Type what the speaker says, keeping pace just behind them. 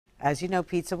As you know,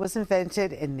 pizza was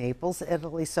invented in Naples,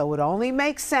 Italy, so it only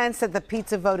makes sense that the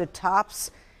pizza voted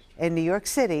tops in New York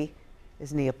City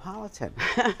is Neapolitan.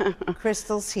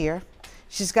 Crystal's here.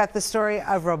 She's got the story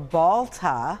of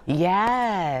Ribalta.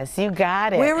 Yes, you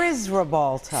got it. Where is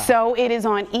Ribalta? So it is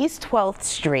on East 12th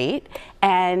Street,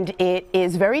 and it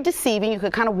is very deceiving. You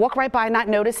could kind of walk right by and not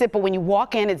notice it, but when you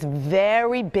walk in, it's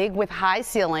very big with high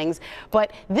ceilings.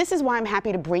 But this is why I'm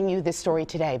happy to bring you this story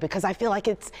today, because I feel like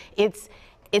it's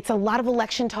a lot of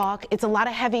election talk. It's a lot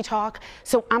of heavy talk.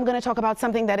 So I'm going to talk about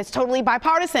something that is totally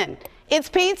bipartisan. It's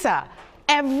pizza.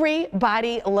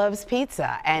 Everybody loves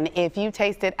pizza. And if you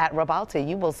taste it at Ribalta,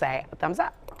 you will say, thumbs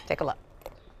up. Take a look.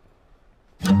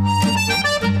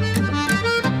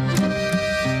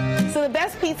 So the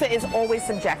best pizza is always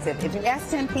subjective. If you ask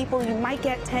 10 people, you might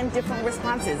get 10 different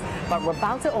responses. But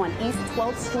Ribalta on East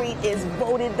 12th Street is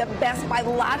voted the best by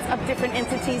lots of different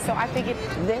entities. So I figured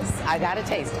this, I gotta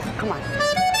taste. Come on.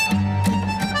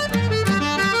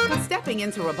 Stepping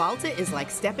into Ribalta is like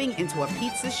stepping into a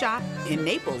pizza shop in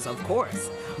Naples, of course.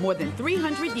 More than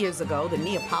 300 years ago, the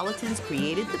Neapolitans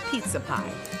created the pizza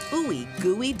pie. Ooey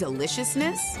gooey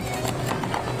deliciousness.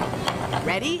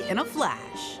 Ready in a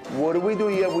flash. What we do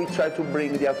here, we try to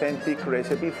bring the authentic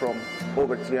recipe from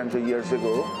over 300 years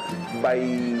ago by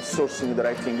sourcing the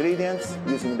right ingredients,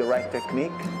 using the right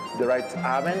technique, the right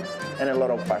oven, and a lot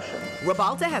of passion.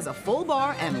 Ribalta has a full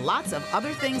bar and lots of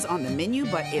other things on the menu,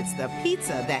 but it's the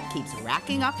pizza that keeps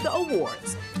racking up the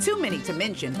awards. Too many to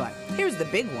mention, but here's the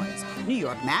big ones. New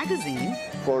York Magazine.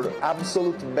 For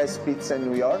absolute best pizza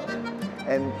in New York,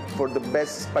 and for the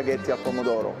best spaghetti al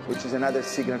pomodoro, which is another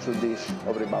signature dish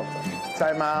of Ribalta.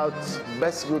 Time Out,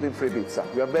 best gluten-free pizza.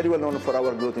 We are very well known for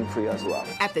our gluten-free as well.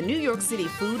 At the New York City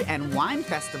Food and Wine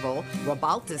Festival,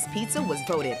 Ribalta's pizza was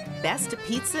voted best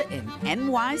pizza in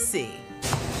NYC.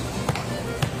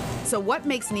 So what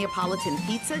makes Neapolitan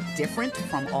pizza different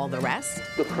from all the rest?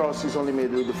 The crust is only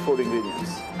made with the 4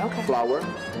 ingredients. Okay. Flour,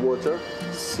 water,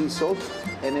 sea salt,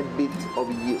 and a bit of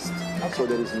yeast. Okay. So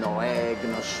there is no egg,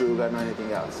 no sugar, no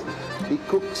anything else. It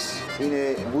cooks in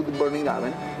a wood-burning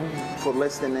oven for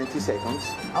less than 90 seconds.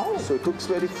 Oh. So it cooks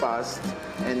very fast,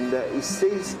 and it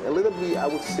stays a little bit, I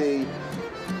would say,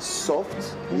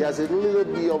 soft. It has a little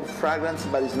bit of fragrance,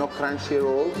 but it's not crunchy at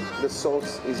all. The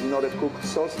sauce is not a cooked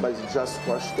sauce, but it's just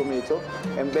crushed tomato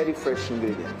and very fresh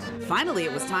ingredients. Finally,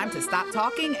 it was time to stop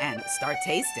talking and start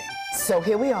tasting. So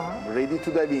here we are. Ready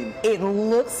to dive in. It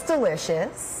looks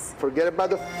delicious. Forget about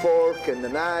the fork and the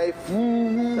knife.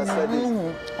 That's like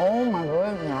this. Oh my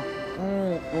goodness.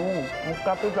 It's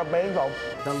got pizza basil.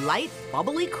 The light,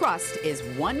 bubbly crust is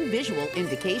one visual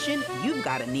indication you've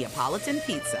got a Neapolitan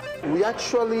pizza. We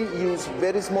actually use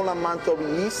very small amount of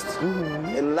yeast,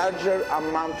 a larger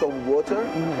amount of water,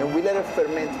 and we let it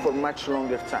ferment for much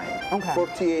longer time, Okay.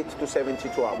 48 to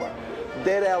 72 hours.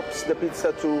 That helps the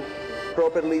pizza to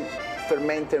properly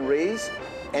ferment and raise,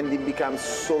 and it becomes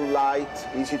so light,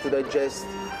 easy to digest.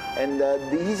 And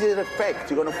the easier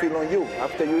effect you're gonna feel on you.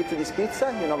 After you eat this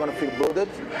pizza, you're not gonna feel bloated,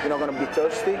 you're not gonna be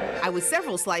thirsty. I was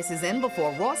several slices in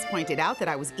before Ross pointed out that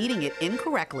I was eating it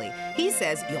incorrectly. He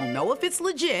says you'll know if it's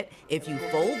legit if you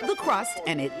fold the crust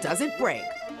and it doesn't break.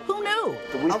 Who knew?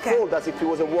 We fold as if it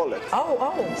was a wallet.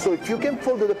 Oh. So if you can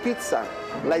fold the pizza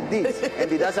like this and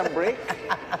it doesn't break,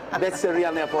 that's a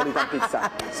real Neapolitan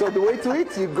pizza. So the way to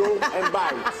eat, you go and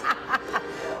bite.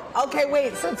 Okay,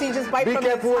 wait, so you just bite Be from the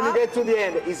top? careful when you get to the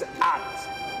end, it's hot.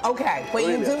 Okay, but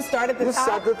you do start at the You top?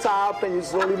 start at the top and you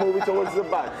slowly move it towards the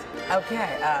butt.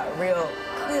 Okay, real,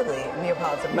 clearly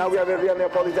Neapolitan. Now we have a real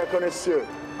Neapolitan connoisseur.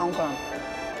 Okay.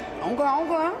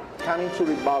 Coming to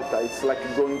Ribalta, it's like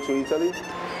going to Italy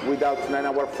without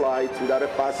 9-hour flight, without a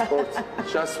passport.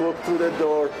 Just walk through the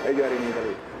door and you're in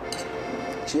Italy.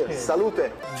 Cheers.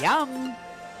 Salute. Yum.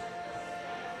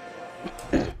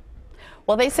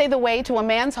 Well, they say the way to a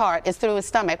man's heart is through his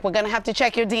stomach. We're going to have to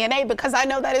check your DNA because I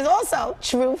know that is also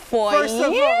true for First you.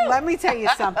 of all, let me tell you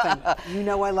something. You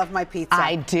know I love my pizza.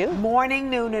 I do. Morning,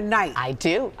 noon, and night. I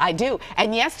do.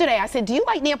 And yesterday I said, do you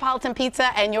like Neapolitan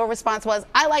pizza? And your response was,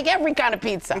 I like every kind of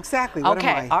pizza. Exactly. What okay,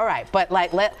 am I? all right. But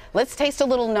let's taste a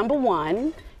little number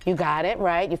one. You got it,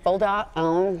 right? You fold out.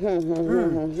 Good,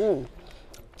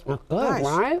 Nice.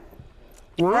 right?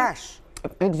 Fresh.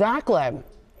 Exactly.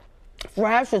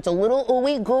 Fresh, it's a little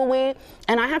ooey gooey,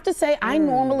 and I have to say, I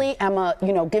normally am a,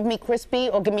 give me crispy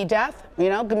or give me death,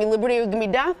 give me liberty or give me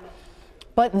death.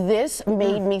 But this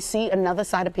made me see another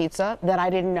side of pizza that I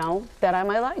didn't know that I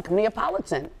might like,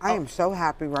 Neapolitan. I am so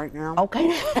happy right now.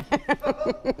 Okay.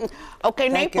 Okay,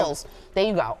 Thank Naples. There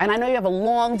you go. And I know you have a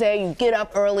long day, you get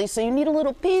up early, so you need a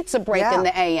little pizza break in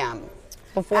the AM.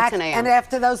 before 10 a.m. And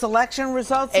after those election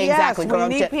results, Exactly. yes, we girl,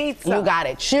 need pizza. You got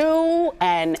it. Chew,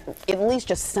 and at least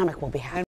your stomach will be happy.